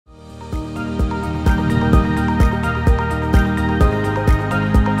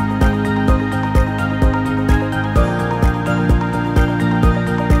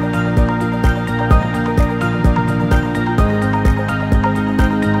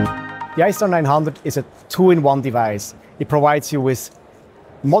The Eyestar 900 is a two-in-one device. It provides you with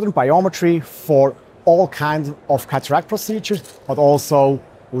modern biometry for all kinds of cataract procedures, but also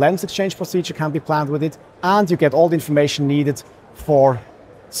lens exchange procedure can be planned with it, and you get all the information needed for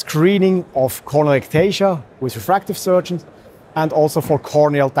screening of corneal ectasia with refractive surgeons, and also for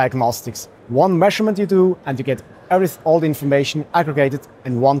corneal diagnostics. One measurement you do, and you get all the information aggregated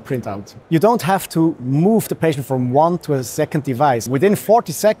in one printout. You don't have to move the patient from one to a second device. Within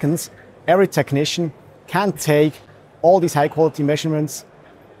 40 seconds, every technician can take all these high-quality measurements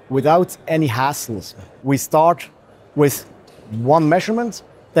without any hassles. We start with one measurement,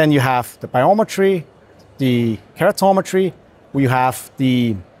 then you have the biometry, the keratometry, we have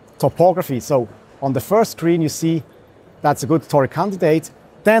the topography. So on the first screen you see that's a good toric candidate.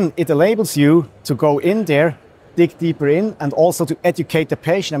 Then it enables you to go in there, dig deeper in, and also to educate the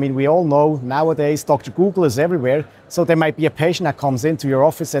patient. I mean, we all know nowadays Dr. Google is everywhere. So there might be a patient that comes into your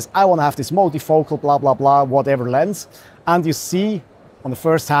office, says, I want to have this multifocal, blah, blah, blah, whatever lens. And you see on the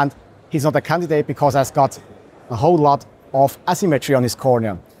first hand, he's not a candidate because he's got a whole lot of asymmetry on his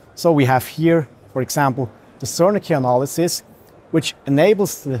cornea. So we have here, for example, the Wernicke analysis, which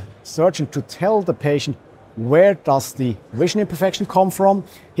enables the surgeon to tell the patient where does the vision imperfection come from.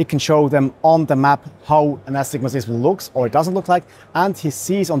 He can show them on the map how an astigmatism looks or it doesn't look like, and he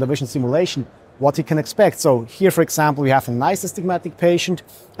sees on the vision simulation what he can expect. So here, for example, we have a nice astigmatic patient,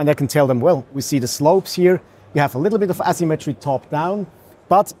 and I can tell them, well, we see the slopes here. You have a little bit of asymmetry top down,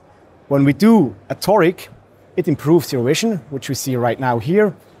 but when we do a toric, it improves your vision, which we see right now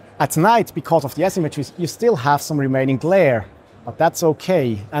here. At night, because of the asymmetries, you still have some remaining glare, but that's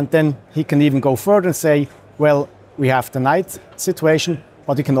okay. And then he can even go further and say, well, we have the night situation,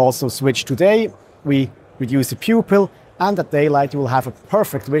 but you can also switch to day. We reduce the pupil, and at daylight you will have a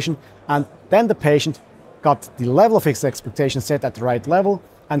perfect vision. And then the patient got the level of his expectation set at the right level,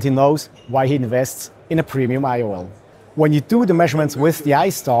 and he knows why he invests in a premium IOL. When you do the measurements with the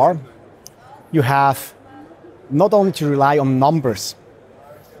Eyestar, you have not only to rely on numbers.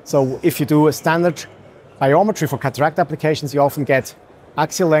 So if you do a standard biometry for cataract applications, you often get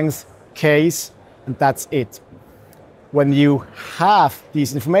axial length, case, and that's it. When you have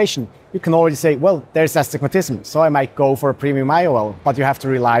this information, you can already say, well, there's astigmatism, so I might go for a premium IOL, but you have to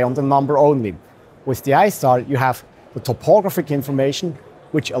rely on the number only. With the Eyestar, you have the topographic information,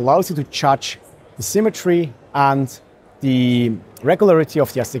 which allows you to judge the symmetry and the regularity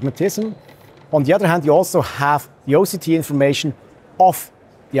of the astigmatism. On the other hand, you also have the OCT information of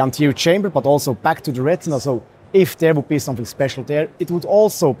the anterior chamber, but also back to the retina. So if there would be something special there, it would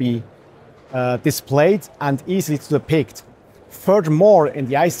also be displayed and easy to depict. Furthermore, in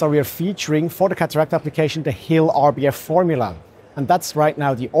the Eyestar, we are featuring for the cataract application the Hill RBF formula. And that's right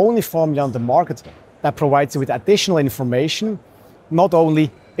now the only formula on the market that provides you with additional information. Not only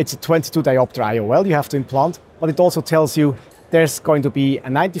it's a 22 diopter IOL you have to implant, but it also tells you there's going to be a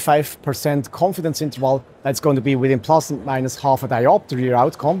 95% confidence interval that's going to be within plus and minus half a diopter your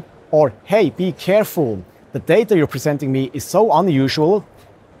outcome. Or, hey, be careful. The data you're presenting me is so unusual.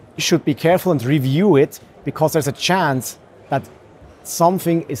 You should be careful and review it, because there's a chance that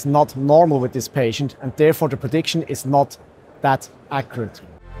something is not normal with this patient, and therefore the prediction is not that accurate.